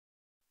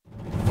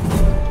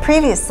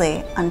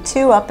Previously on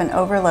Two Up and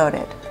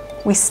Overloaded,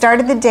 we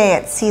started the day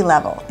at sea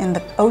level in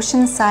the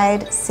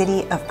oceanside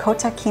city of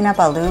Kota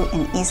Kinabalu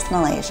in East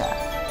Malaysia.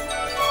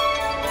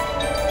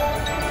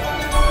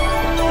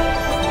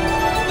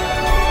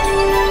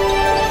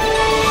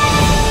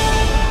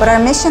 But our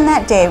mission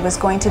that day was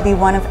going to be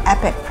one of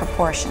epic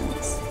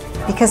proportions,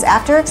 because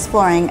after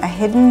exploring a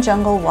hidden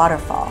jungle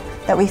waterfall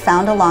that we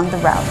found along the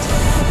route,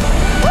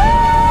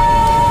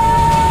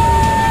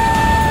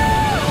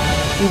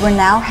 we were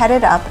now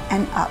headed up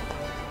and up,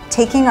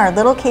 taking our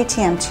little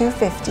KTM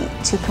 250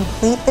 to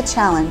complete the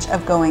challenge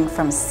of going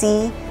from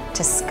sea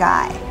to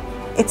sky.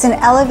 It's an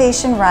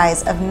elevation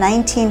rise of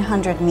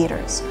 1,900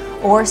 meters,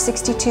 or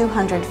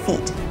 6,200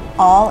 feet,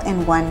 all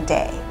in one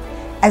day,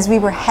 as we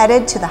were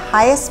headed to the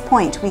highest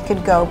point we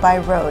could go by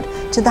road,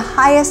 to the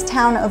highest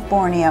town of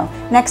Borneo,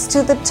 next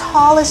to the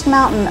tallest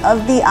mountain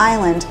of the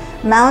island,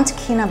 Mount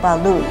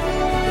Kinabalu.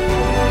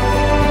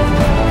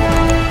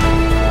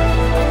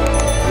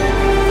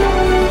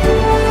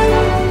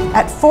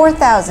 At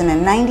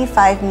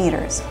 4,095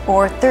 meters,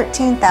 or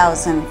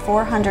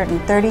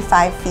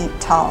 13,435 feet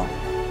tall,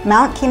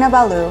 Mount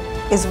Kinabalu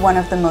is one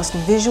of the most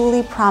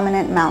visually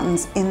prominent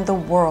mountains in the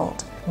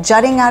world,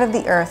 jutting out of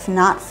the earth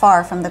not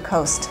far from the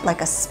coast like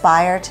a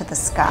spire to the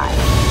sky.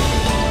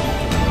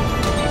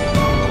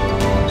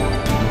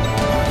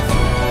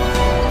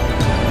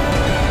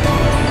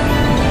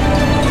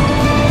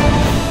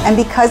 And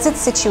because it's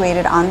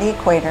situated on the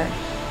equator,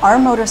 our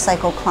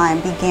motorcycle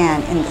climb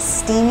began in the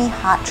steamy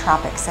hot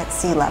tropics at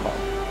sea level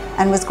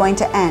and was going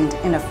to end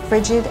in a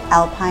frigid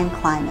alpine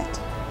climate,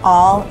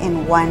 all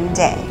in one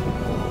day.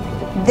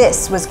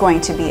 This was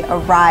going to be a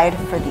ride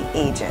for the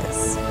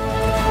ages.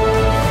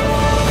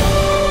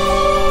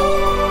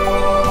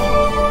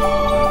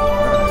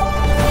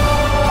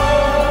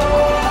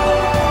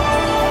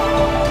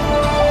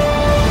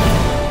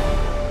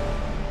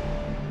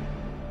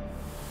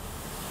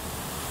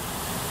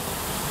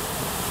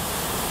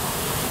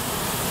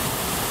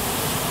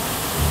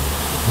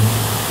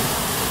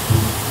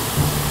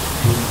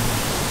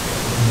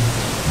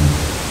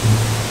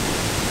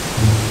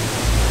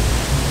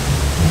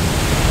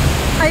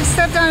 I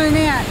stepped on an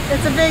ant.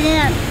 It's a big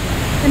ant,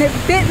 and it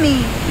bit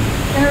me,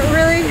 and it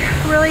really,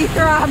 really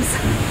throbs.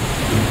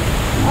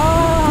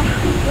 Oh,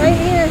 right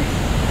here.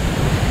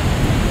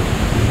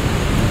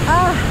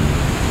 Ah.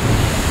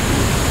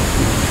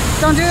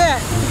 Don't do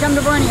that. You come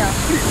to Borneo.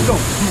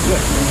 Don't do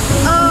it.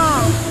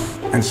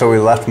 Oh. And so we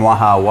left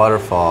Mwaha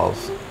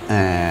Waterfalls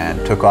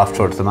and took off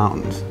towards the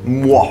mountains.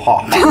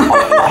 Mwaha.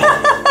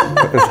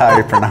 That's how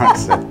you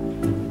pronounce it.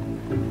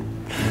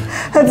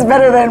 That's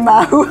better than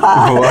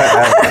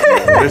Mahuha.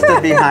 Just the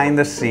behind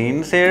the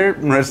scenes here,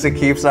 Marissa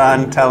keeps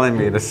on telling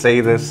me to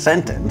say this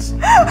sentence,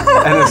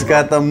 and it's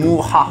got the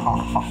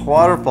Mwaha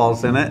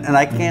waterfalls in it, and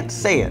I can't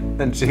say it,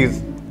 and she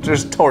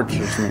just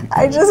tortures me.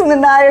 I just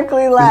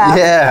maniacally laugh.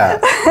 Yeah.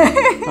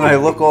 And I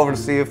look over to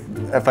see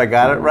if I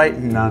got it right.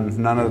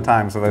 None of the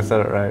times have I said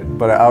it right,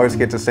 but I always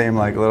get the same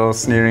like little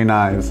sneering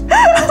eyes.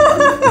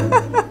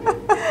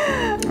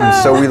 And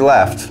so we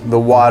left the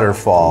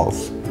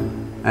waterfalls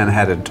and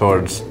headed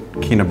towards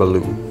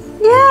Kinabalu.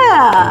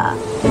 Yeah.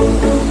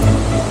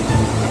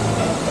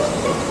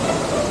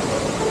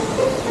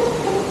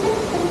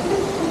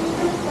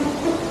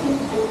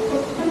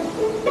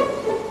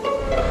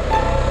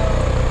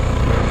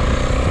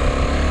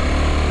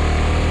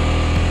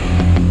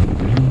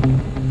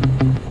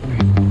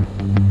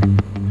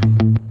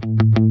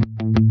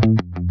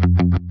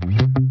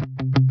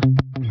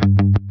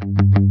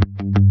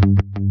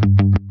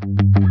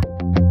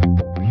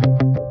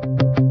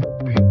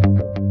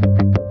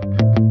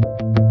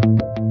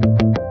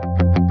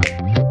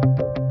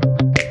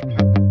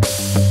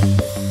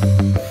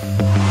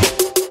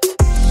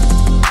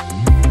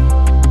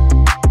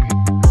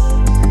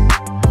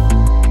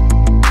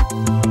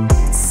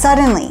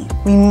 Suddenly,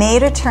 we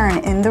made a turn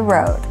in the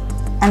road,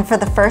 and for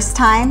the first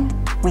time,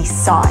 we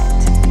saw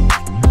it.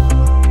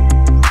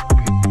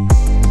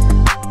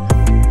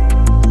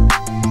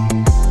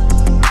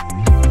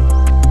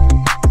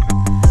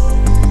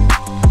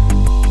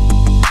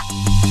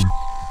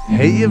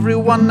 Hey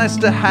everyone, nice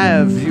to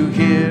have you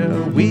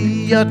here.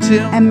 We are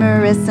Tim And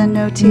Marissa,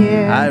 no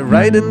tear. I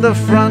ride in the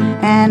front,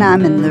 And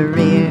I'm in the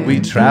rear. we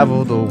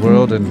travel the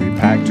world and we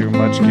pack too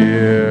much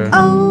gear.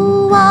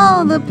 Oh,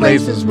 all the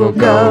places we'll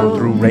go.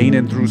 through rain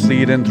and through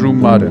sleet and through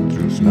mud and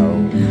through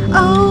snow.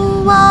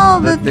 Oh, all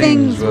the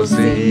things we'll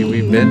see.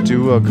 We've been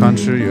to a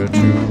country or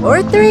two.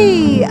 Or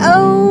three.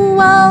 Oh,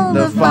 all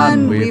the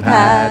fun we've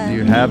had.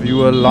 You have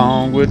you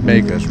along would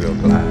make us real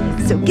glad.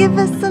 So give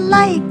us a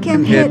like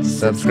and Hit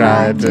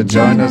subscribe to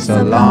join us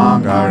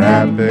along our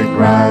epic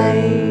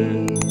ride.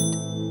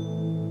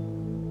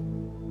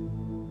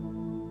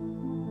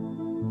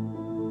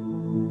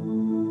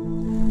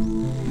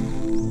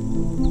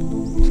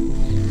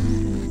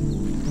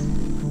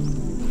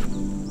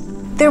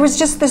 There was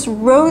just this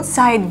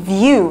roadside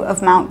view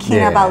of Mount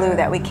Kinabalu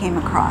that we came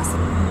across.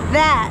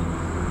 That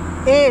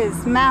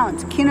is Mount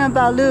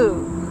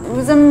Kinabalu. It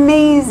was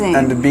amazing.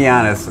 And to be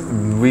honest,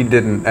 we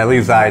didn't, at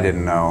least I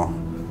didn't know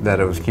that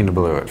it was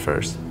Kinabalu at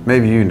first.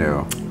 Maybe you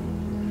knew.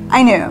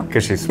 I knew.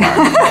 Because she's smart.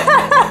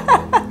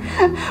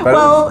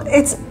 Well,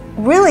 it's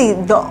really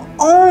the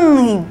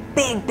only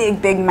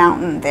big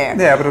mountain there.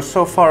 Yeah, but it was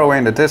so far away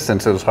in the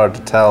distance, it was hard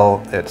to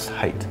tell its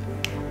height.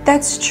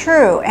 That's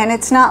true, and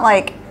it's not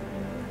like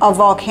a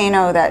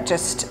volcano that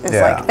just is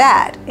like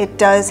that. It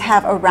does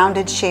have a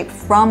rounded shape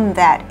from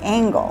that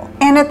angle.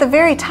 And at the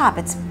very top,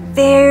 it's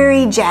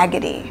very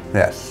jaggedy.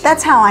 Yes.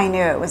 That's how I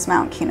knew it was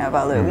Mount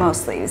Kinabalu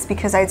mostly, is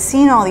because I'd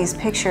seen all these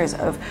pictures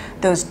of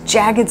those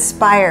jagged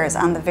spires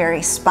on the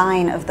very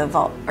spine of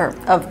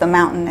the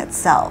mountain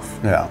itself.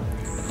 Yeah.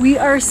 We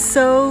are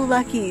so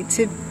lucky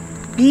to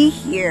be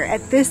here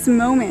at this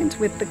moment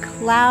with the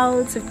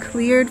clouds have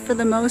cleared for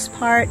the most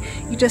part.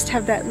 You just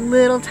have that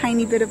little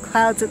tiny bit of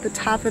clouds at the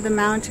top of the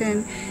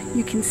mountain.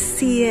 You can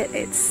see it,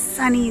 it's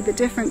sunny, the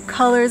different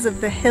colors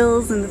of the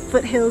hills and the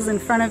foothills in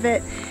front of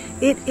it.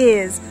 It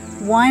is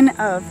one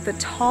of the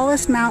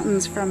tallest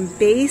mountains from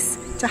base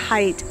to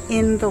height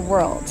in the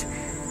world.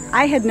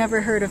 I had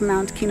never heard of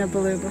Mount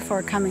Kinabalu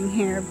before coming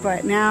here,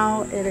 but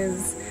now it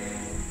is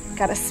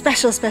got a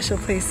special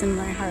place in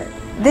my heart.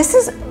 This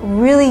is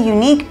really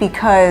unique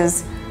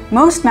because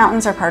most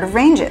mountains are part of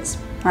ranges,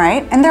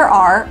 right? And there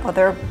are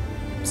other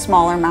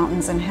smaller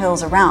mountains and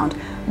hills around,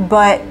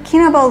 but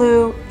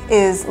Kinabalu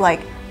is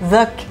like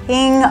the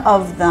king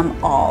of them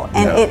all,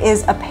 and it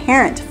is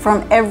apparent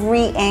from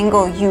every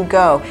angle you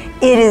go.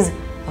 It is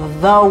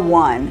the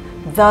one,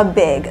 the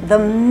big, the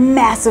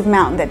massive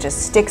mountain that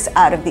just sticks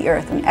out of the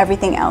earth, and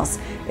everything else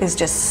is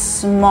just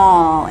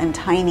small and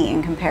tiny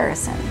in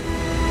comparison.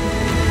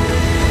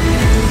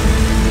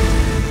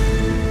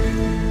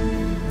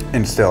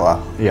 And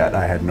still, yet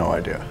I had no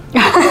idea.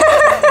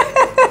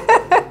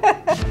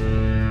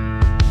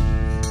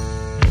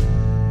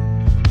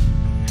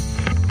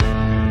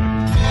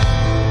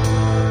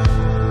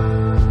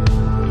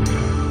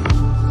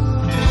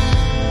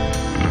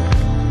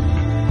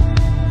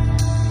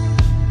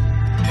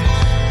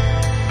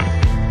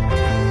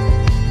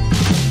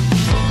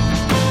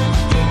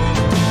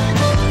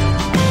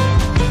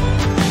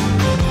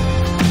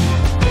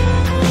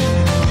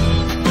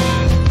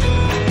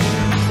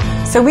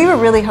 So we were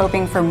really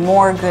hoping for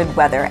more good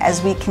weather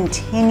as we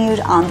continued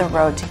on the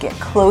road to get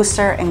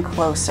closer and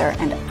closer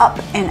and up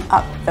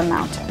the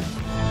mountain.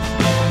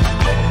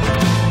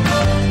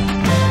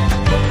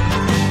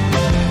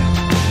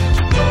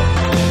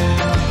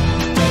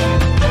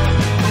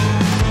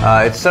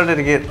 It started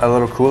to get a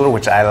little cooler,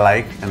 which I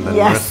like, and then the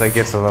rest it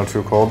gets a little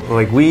too cold.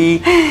 Like, we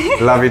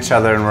love each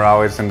other and we're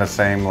always in the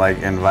same like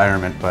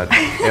environment, but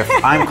if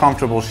I'm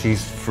comfortable,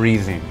 she's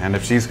freezing, and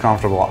if she's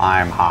comfortable,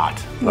 I'm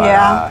hot. But,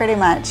 yeah, pretty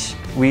much.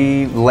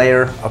 We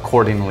layer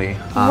accordingly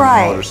on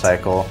the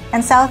motorcycle.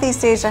 And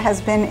Southeast Asia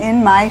has been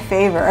in my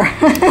favor.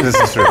 This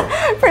is true.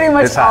 Pretty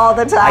much all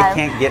the time. I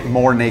can't get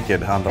more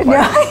naked on the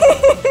bike.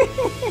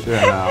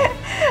 No.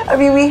 I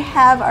mean, we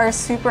have our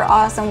super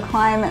awesome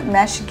climate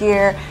mesh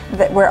gear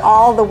where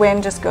all the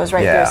wind just goes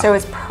right through. So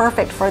it's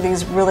perfect for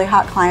these really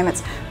hot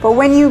climates. But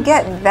when you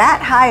get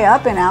that high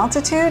up in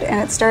altitude and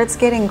it starts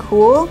getting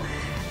cool,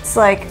 it's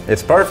like...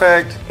 It's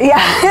perfect. Yeah.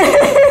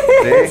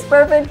 It's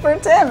perfect for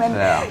Tim.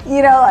 And,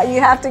 you know, you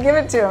have to give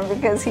it to him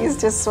because he's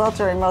just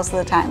sweltering most of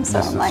the time. So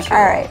I'm like,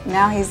 all right,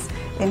 now he's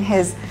in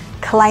his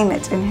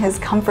climate, in his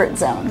comfort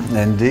zone.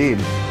 Indeed.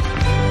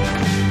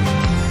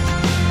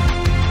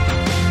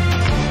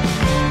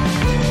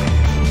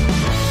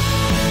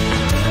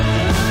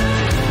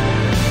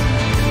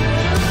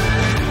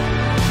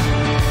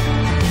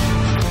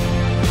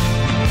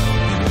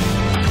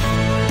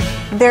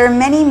 There are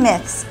many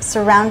myths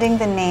surrounding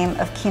the name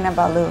of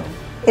Kinabalu.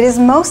 It is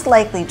most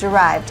likely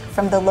derived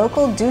from the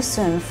local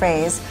Dusun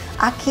phrase,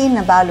 Aki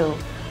Nabalu,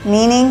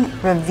 meaning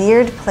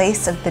revered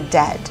place of the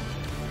dead.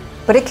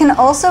 But it can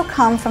also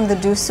come from the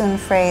Dusun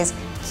phrase,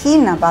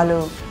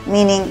 Kinabalu,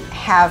 meaning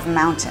have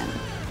mountain.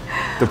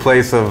 The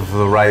place of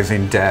the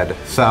rising dead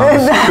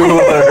sounds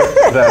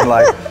cooler than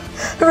like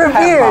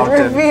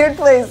revered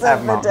place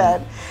of the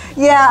dead.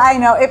 Yeah, I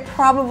know, it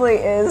probably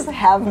is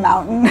have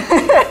mountain.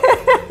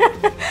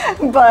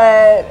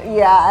 But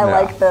yeah, I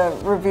like the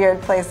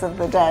revered place of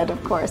the dead,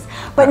 of course.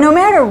 But no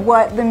matter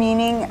what the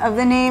meaning of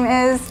the name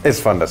is, it's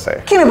fun to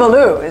say.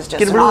 Kinabalu is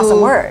just an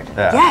awesome word.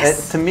 Yeah.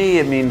 Yes. To me,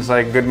 it means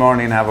like good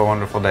morning, have a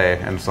wonderful day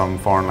in some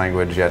foreign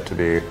language yet to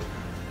be.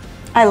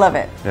 I love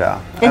it.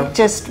 Yeah. It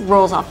just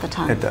rolls off the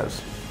tongue. It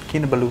does.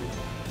 Kinabalu.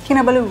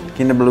 Kinabalu.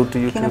 Kinabalu to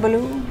you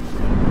Kinabalu. Too.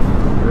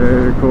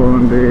 Very cool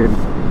indeed.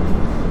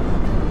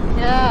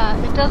 Yeah,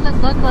 it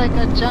doesn't look like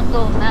a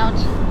jungle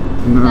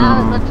mountain. No.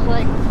 Now it looks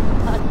like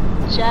a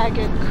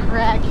jagged,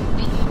 craggy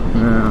peak.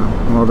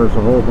 Yeah, well, there's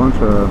a whole bunch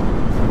of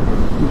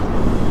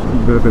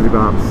bibbidi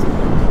bops.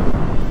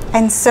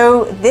 And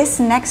so this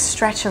next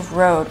stretch of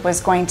road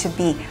was going to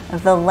be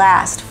the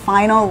last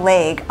final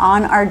leg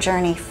on our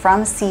journey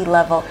from sea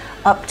level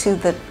up to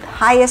the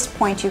highest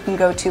point you can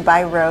go to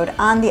by road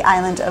on the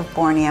island of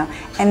Borneo,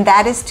 and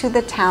that is to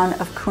the town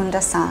of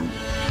Kundasan.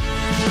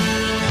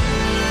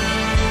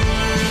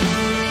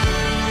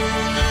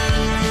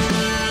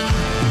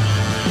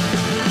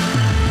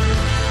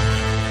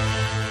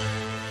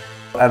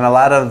 and a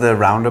lot of the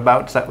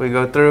roundabouts that we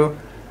go through,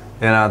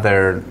 you know,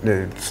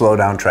 they slow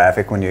down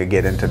traffic when you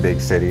get into big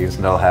cities,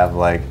 and they'll have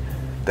like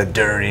the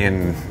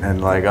durian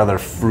and like other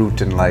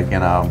fruit and like, you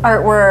know,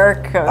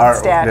 artwork,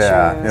 statues,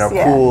 yeah, you know,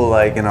 cool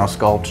like, you know,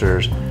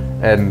 sculptures.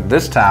 And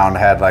this town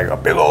had like a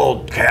big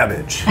old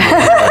cabbage.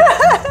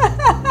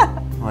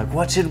 Like,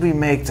 what should we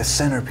make the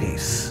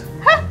centerpiece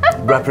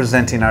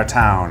representing our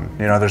town?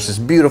 You know, there's this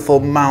beautiful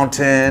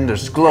mountain,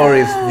 there's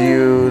glorious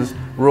views,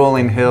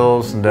 rolling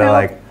hills, and they're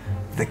like,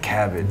 the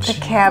cabbage. The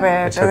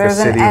cabbage. There's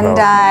an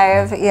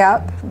endive.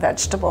 Yep.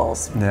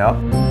 Vegetables. Yep.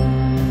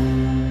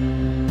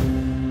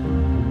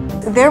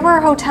 There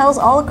were hotels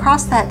all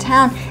across that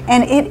town,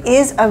 and it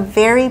is a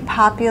very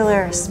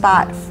popular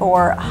spot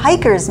for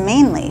hikers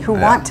mainly who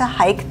want to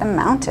hike the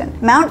mountain.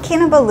 Mount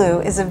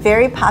Kinabalu is a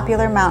very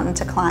popular mountain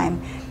to climb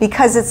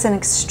because it's an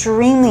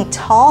extremely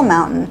tall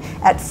mountain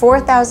at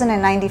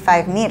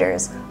 4,095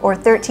 meters or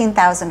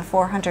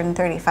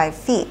 13,435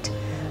 feet.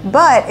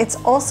 But it's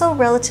also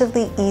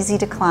relatively easy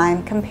to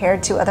climb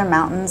compared to other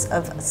mountains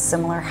of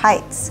similar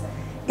heights.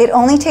 It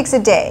only takes a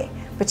day,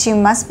 but you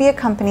must be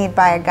accompanied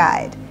by a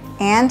guide,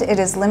 and it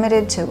is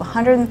limited to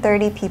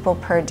 130 people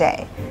per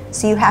day,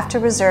 so you have to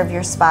reserve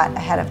your spot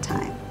ahead of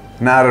time.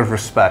 Out of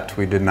respect,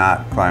 we did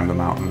not climb the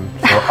mountain,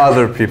 so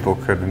other people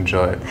could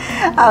enjoy it.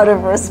 Out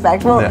of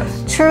respect. Well,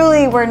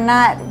 truly, we're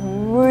not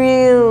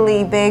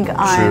really big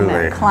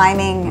on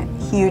climbing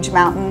huge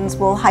mountains.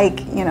 We'll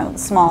hike, you know,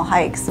 small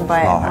hikes,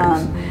 but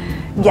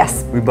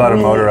yes. We bought a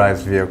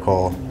motorized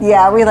vehicle.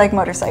 Yeah, we like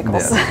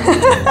motorcycles.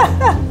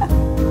 Yeah.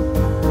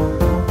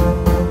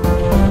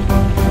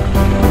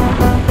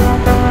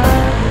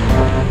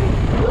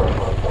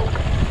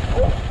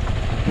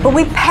 But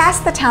we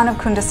passed the town of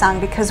Kundasang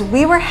because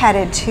we were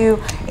headed to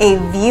a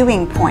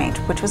viewing point,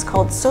 which was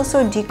called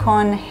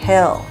Sosodikon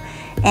Hill.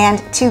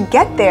 And to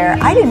get there,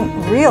 I didn't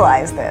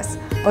realize this,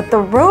 but the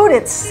road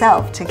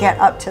itself to get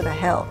up to the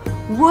hill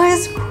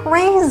was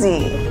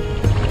crazy.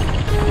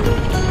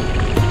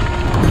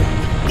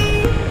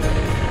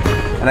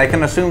 And I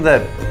can assume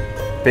that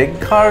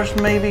big cars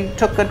maybe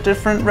took a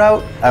different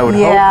route, I would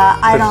hope. Yeah,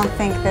 I don't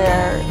think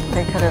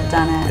they could have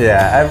done it.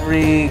 Yeah,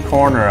 every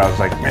corner I was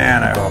like,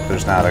 man, I hope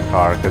there's not a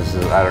car, because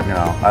I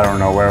don't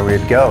know where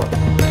we'd go.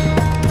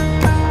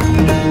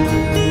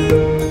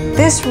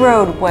 This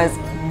road was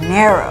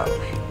narrow.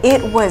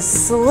 It was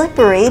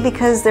slippery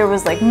because there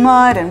was like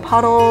mud and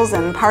puddles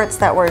and parts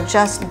that were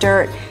just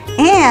dirt,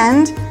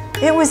 and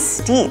it was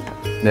steep.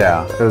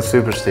 Yeah, it was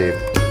super steep.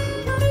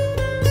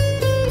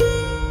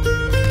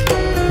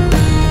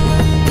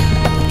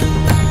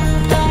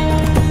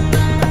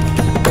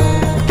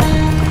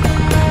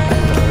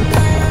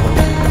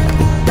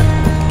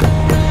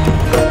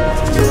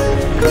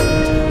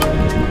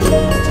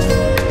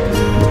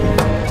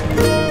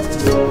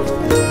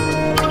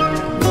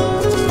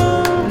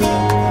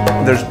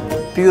 There's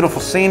beautiful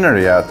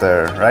scenery out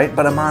there, right?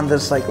 But I'm on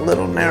this like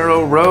little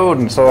narrow road,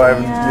 and so I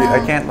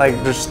can't like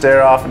just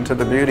stare off into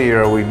the beauty,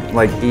 or we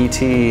like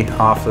E.T.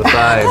 off the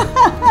side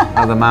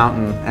of the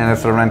mountain, and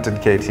it's a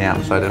rented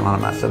KTM, so I didn't want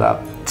to mess it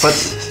up. But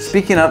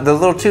speaking of the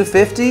little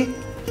 250,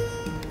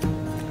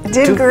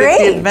 did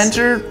great.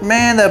 Adventure,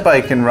 man, that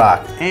bike can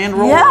rock and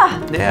roll. Yeah.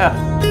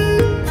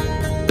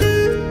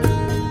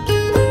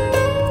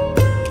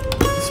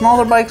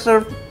 Smaller bikes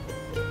are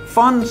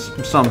fun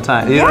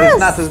sometimes. You know, it's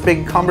not this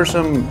big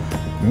cumbersome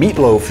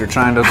meatloaf you're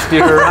trying to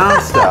steer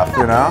around stuff,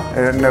 you know?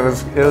 And it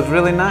was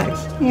really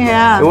nice.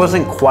 Yeah. It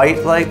wasn't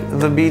quite like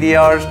the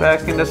BDRs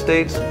back in the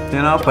States,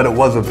 you know, but it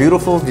was a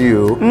beautiful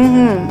view.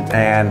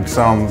 And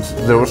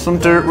there were some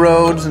dirt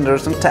roads, and there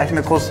was some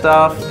technical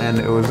stuff, and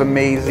it was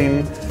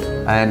amazing.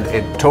 And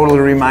it totally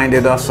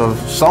reminded us of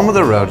some of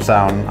the roads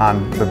on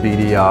the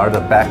BDR, the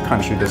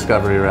backcountry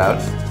discovery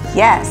routes.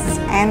 Yes,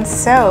 and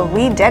so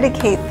we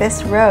dedicate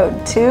this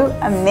road to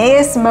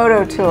Emmaus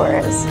Moto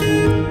Tours.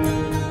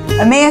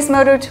 Emmaus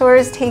Moto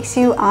Tours takes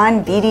you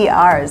on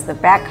BDRs, the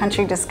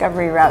backcountry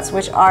discovery routes,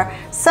 which are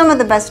some of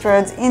the best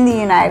roads in the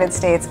United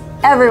States.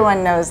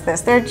 Everyone knows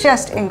this. They're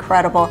just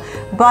incredible,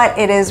 but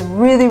it is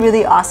really,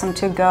 really awesome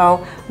to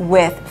go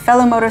with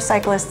fellow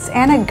motorcyclists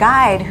and a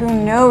guide who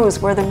knows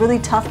where the really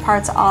tough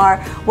parts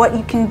are, what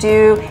you can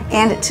do,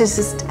 and to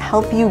just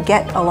help you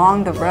get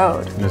along the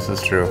road. This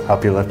is true.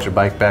 Help you lift your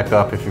bike back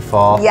up if you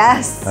fall.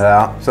 Yes.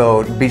 Yeah.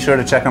 So be sure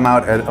to check them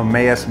out at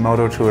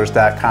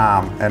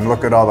emmausmototours.com and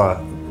look at all the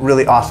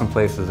really awesome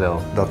places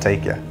they'll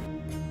take you.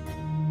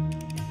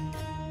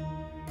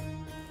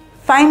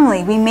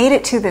 Finally, we made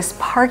it to this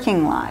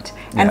parking lot,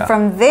 and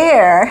from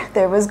there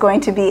was going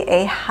to be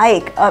a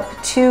hike up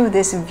to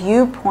this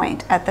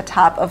viewpoint at the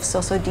top of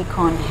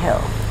Sosodikon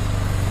Hill.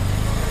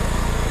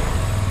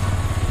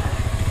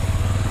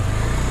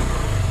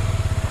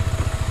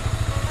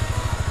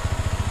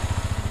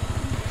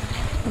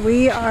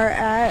 We are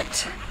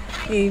at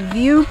a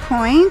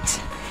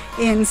viewpoint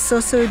in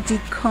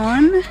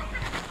Sosodikon,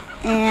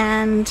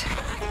 and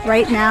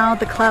right now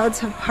the clouds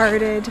have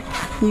parted.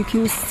 You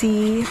can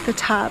see the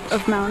top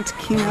of Mount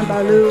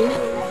Kinabalu,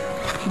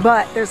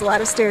 but there's a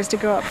lot of stairs to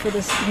go up for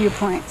this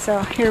viewpoint.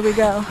 So here we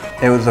go.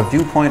 It was a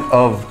viewpoint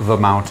of the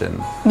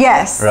mountain.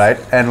 Yes. Right?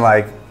 And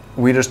like,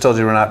 we just told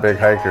you we're not big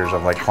hikers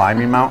of like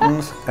climbing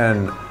mountains.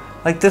 And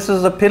like, this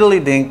is a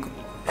piddly-dink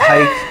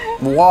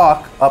hike,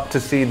 walk up to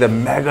see the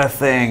mega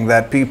thing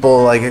that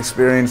people like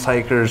experienced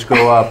hikers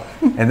go up.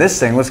 And this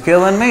thing was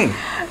killing me.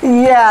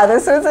 Yeah,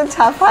 this was a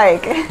tough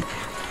hike.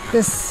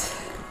 This,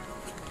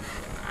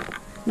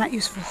 not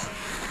useful.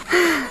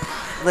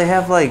 They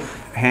have like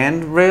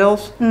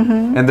handrails,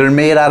 and they're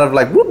made out of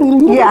like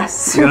yes,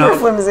 super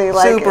flimsy.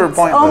 Like super it's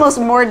pointless. almost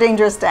more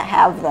dangerous to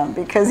have them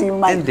because you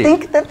might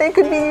think that they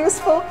could be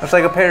useful. It's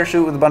like a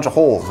parachute with a bunch of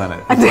holes in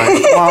it. It's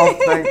like, well,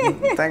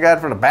 thank God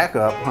for the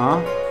backup,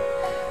 huh?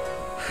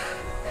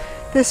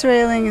 This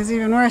railing is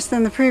even worse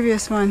than the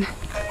previous one.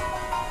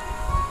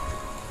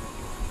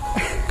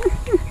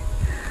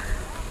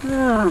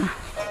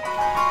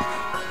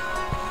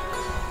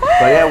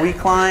 But yeah, we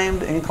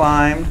climbed and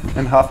climbed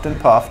and huffed and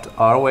puffed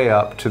our way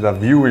up to the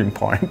viewing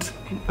point.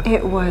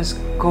 It was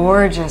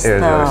gorgeous, It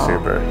was though. really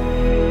super.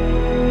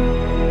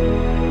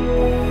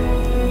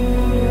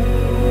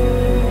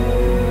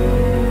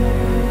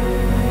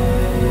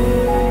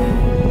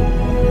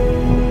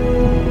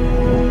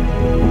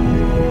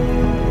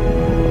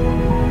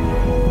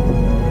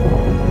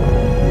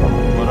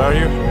 What are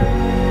you?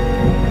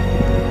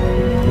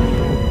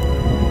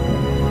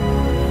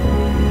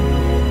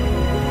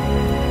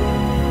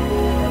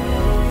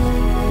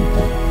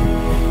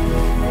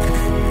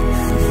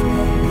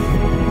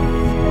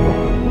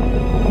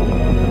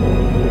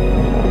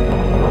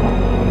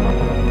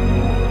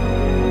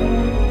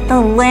 The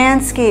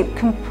landscape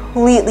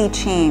completely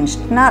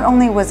changed. Not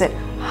only was it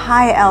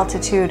high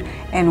altitude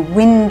and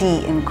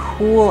windy and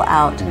cool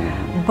out,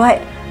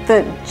 but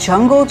the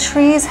jungle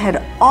trees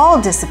had all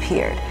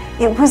disappeared.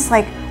 It was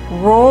like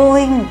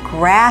rolling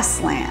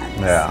grasslands.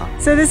 Yeah.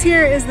 So this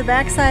here is the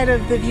backside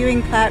of the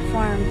viewing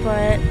platform,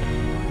 but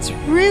it's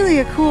really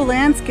a cool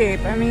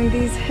landscape. I mean,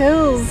 these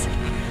hills,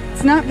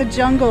 it's not the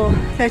jungle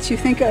that you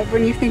think of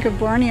when you think of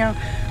Borneo.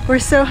 We're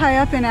so high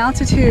up in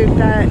altitude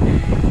that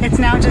it's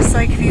now just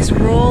like these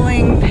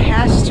rolling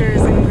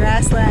pastures and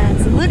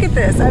grasslands. Look at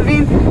this. I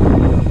mean,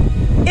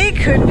 it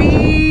could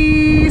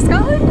be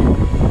Scotland?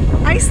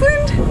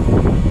 Iceland?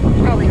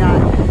 Probably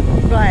not,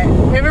 but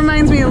it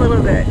reminds me a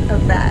little bit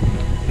of that.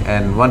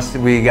 And once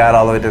we got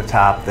all the way to the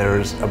top,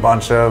 there's a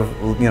bunch of,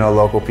 you know,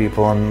 local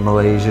people and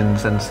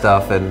Malaysians and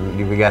stuff, and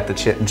we got to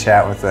chit and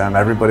chat with them.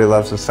 Everybody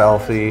loves a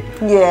selfie.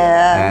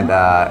 Yeah. And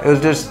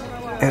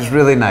it was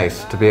really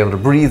nice to be able to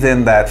breathe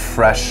in that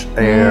fresh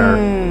air.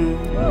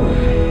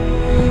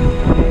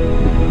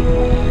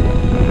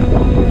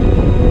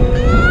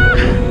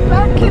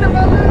 Mount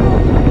Kinabalu!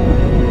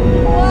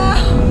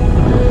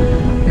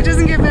 Wow! It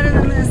doesn't get better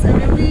than this. I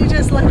mean, we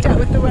just lucked out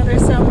with the weather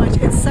so much.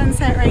 It's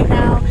sunset right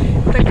now.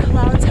 The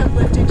clouds have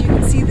lifted. You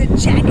can see the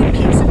jagged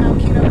peaks of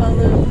Mount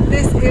Kinabalu.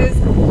 This is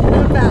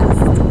the best.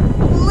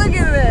 Look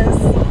at this.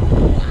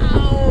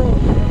 Wow.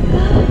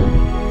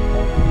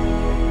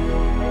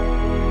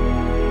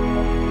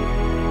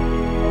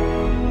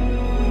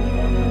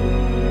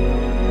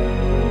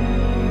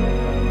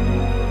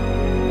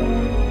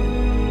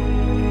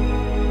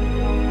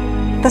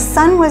 The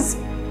sun was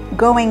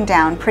going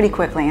down pretty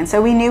quickly, and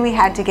so we knew we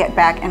had to get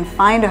back and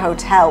find a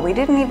hotel. We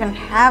didn't even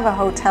have a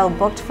hotel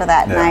booked for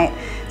that night,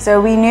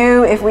 so we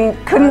knew if we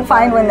couldn't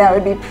find one that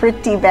would be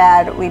pretty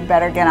bad, we'd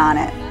better get on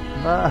it.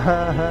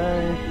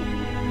 Bye.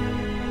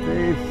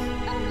 Peace.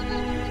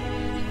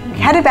 We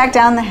headed back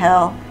down the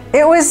hill.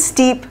 It was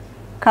steep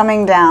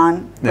coming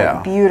down,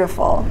 but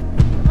beautiful.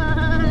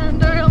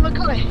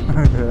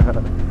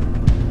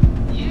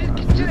 You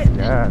can do it.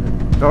 God,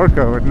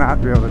 Dorco would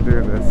not be able to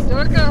do this.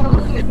 Dorco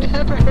would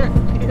never hurt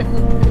you.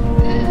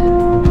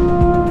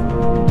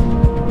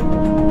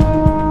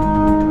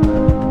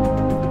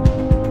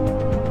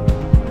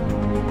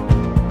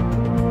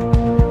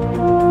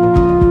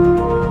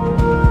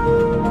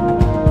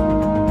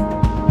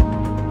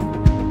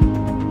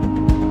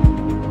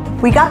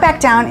 We got back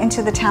down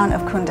into the town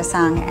of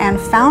Kundasang and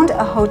found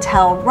a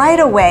hotel right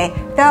away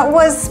that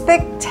was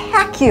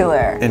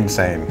spectacular.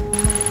 Insane.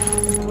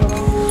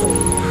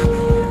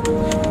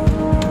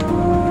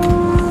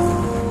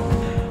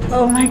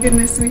 Oh my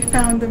goodness, we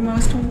found the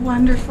most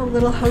wonderful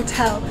little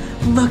hotel.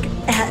 Look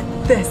at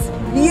this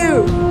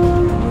view.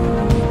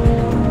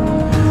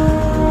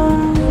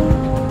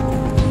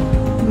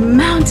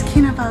 Mount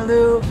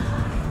Kinabalu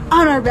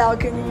on our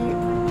balcony.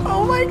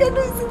 Oh my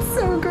goodness, it's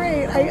so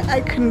great.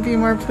 I couldn't be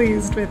more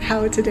pleased with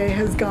how today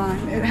has gone.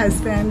 It has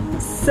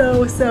been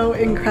so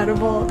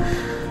incredible.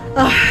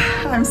 Oh,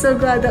 I'm so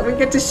glad that we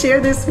get to share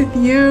this with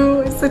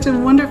you. It's such a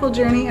wonderful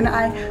journey, and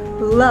I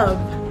love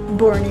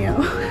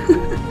Borneo.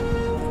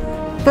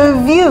 The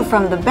view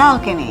from the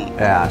balcony.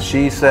 Yeah,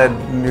 she said,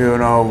 you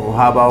know,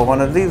 how about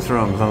one of these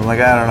rooms? I'm like,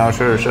 I don't know,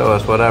 sure, show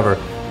us, whatever.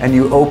 And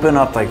you open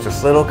up like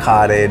this little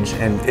cottage,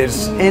 and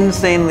it's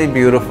insanely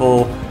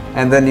beautiful.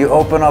 And then you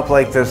open up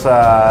like this,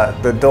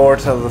 the door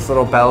to this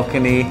little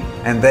balcony,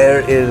 and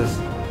there is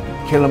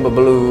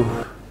Kinabalu.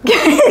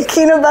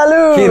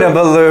 Kinabalu.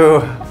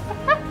 Kinabalu.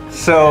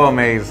 So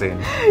amazing.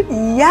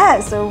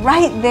 Yes,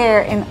 right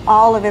there in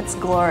all of its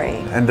glory.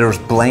 And there was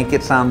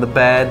blankets on the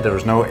bed. There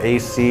was no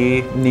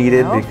AC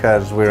needed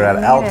because we were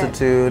at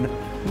altitude.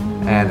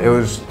 And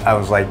I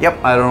was like,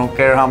 yep, I don't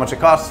care how much it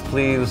costs,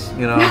 please,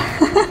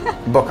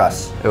 book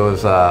us. It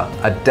was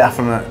a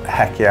definite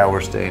heck yeah,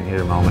 we're staying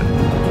here moment.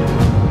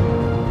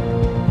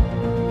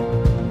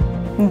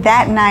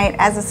 That night,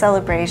 as a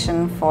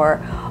celebration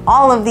for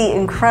all of the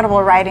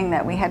incredible riding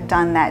that we had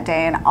done that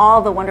day and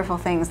all the wonderful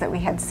things that we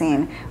had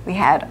seen, we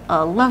had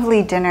a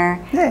lovely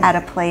dinner at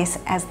a place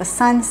as the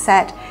sun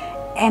set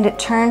and it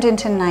turned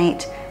into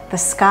night. The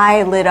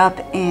sky lit up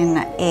in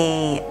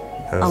a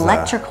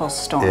electrical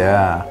storm.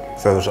 Yeah,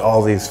 so there's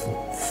all these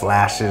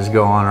flashes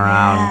going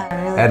around,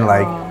 really and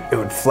like cool. it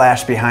would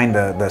flash behind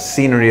the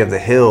scenery of the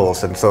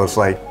hills, and so it's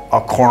like a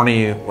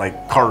corny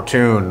like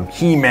cartoon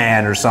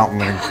He-Man or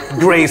something, and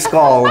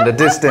Grayskull in the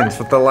distance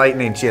with the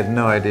lightning. She had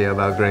no idea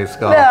about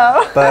Grayskull.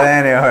 No. But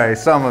anyway,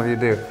 some of you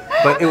do.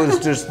 But it was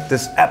just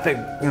this epic,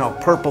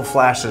 purple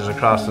flashes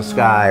across the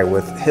sky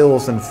with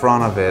hills in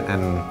front of it,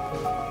 and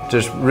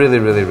just really,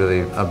 really,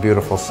 really a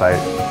beautiful sight.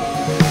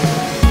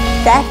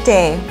 That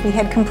day, we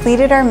had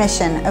completed our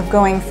mission of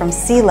going from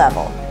sea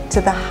level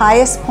to the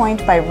highest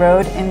point by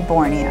road in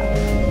Borneo.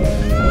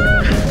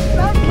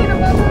 Mount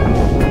Kinabalu.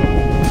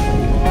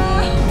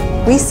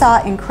 We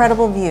saw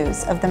incredible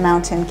views of the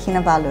mountain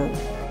Kinabalu.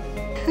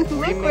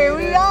 Look where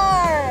we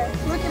are.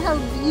 Look at how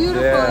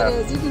beautiful it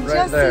is. You can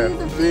just see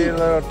the Three peak.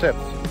 little tips.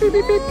 Beep,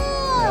 beep, beep.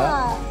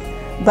 Yeah.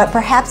 But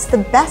perhaps the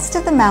best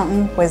of the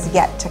mountain was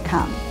yet to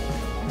come.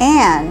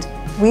 And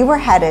we were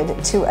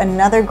headed to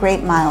another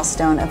great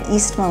milestone of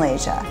East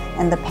Malaysia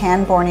and the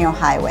Pan-Borneo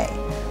Highway,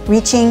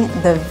 reaching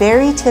the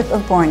very tip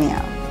of Borneo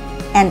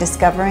and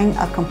discovering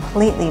a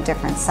completely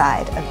different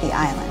side of the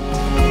island.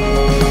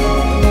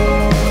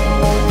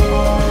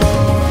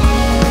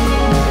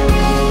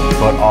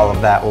 But all of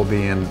that will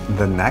be in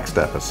the next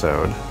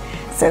episode.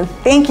 So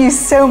thank you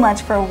so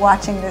much for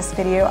watching this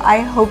video. I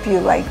hope you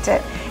liked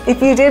it.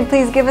 If you did,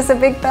 please give us a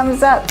big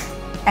thumbs up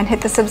and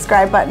hit the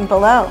subscribe button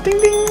below. Ding,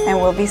 ding. And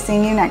we'll be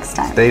seeing you next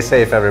time. Stay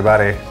safe,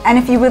 everybody. And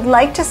if you would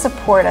like to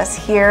support us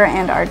here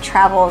and our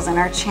travels and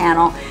our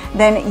channel,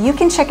 then you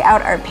can check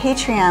out our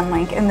Patreon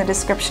link in the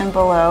description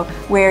below,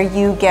 where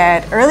you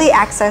get early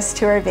access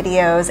to our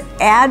videos,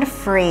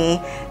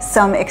 ad-free,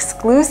 some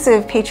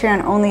exclusive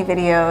Patreon-only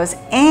videos,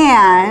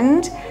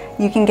 and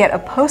you can get a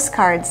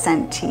postcard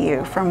sent to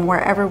you from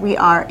wherever we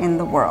are in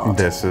the world.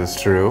 This is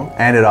true.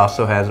 And it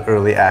also has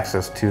early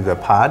access to the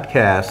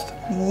podcast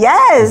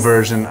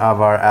version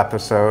of our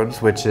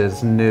episodes, which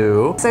is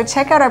new. So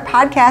check out our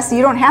podcast.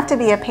 You don't have to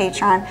be a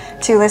patron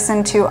to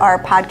listen to our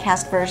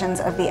podcast versions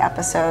of the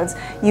episodes.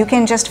 You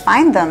can just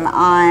find them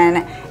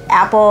on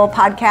Apple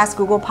Podcasts,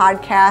 Google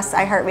Podcasts,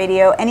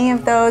 iHeartRadio, any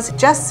of those.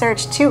 Just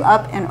search 2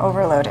 Up and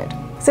Overloaded.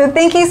 So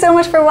thank you so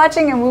much for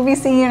watching, and we'll be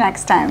seeing you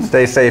next time.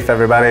 Stay safe,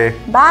 everybody.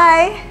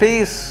 Bye.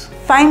 Peace.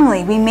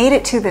 Finally, we made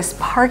it to this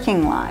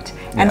parking lot.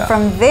 And Yeah.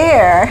 from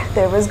there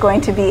was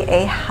going to be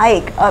a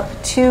hike up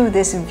to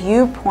this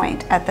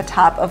viewpoint at the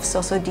top of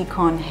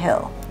Sosodikon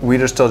Hill. We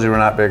just told you we're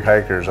not big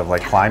hikers of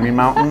like climbing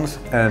mountains,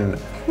 and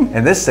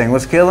this thing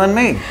was killing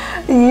me.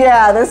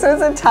 Yeah, this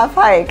was a tough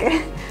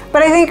hike.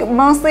 But I think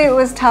mostly it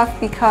was tough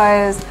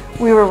because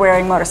we were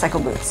wearing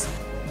motorcycle boots.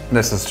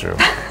 This is true.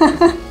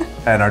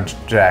 And our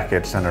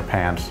jackets and our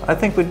pants. I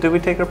think did we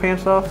take our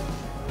pants off?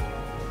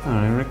 I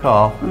don't even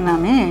recall.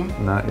 Not me.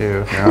 Not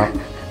you. No.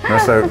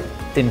 Marissa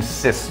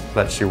insists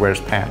that she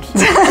wears pants.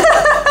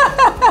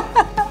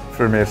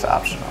 For me, it's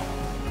optional.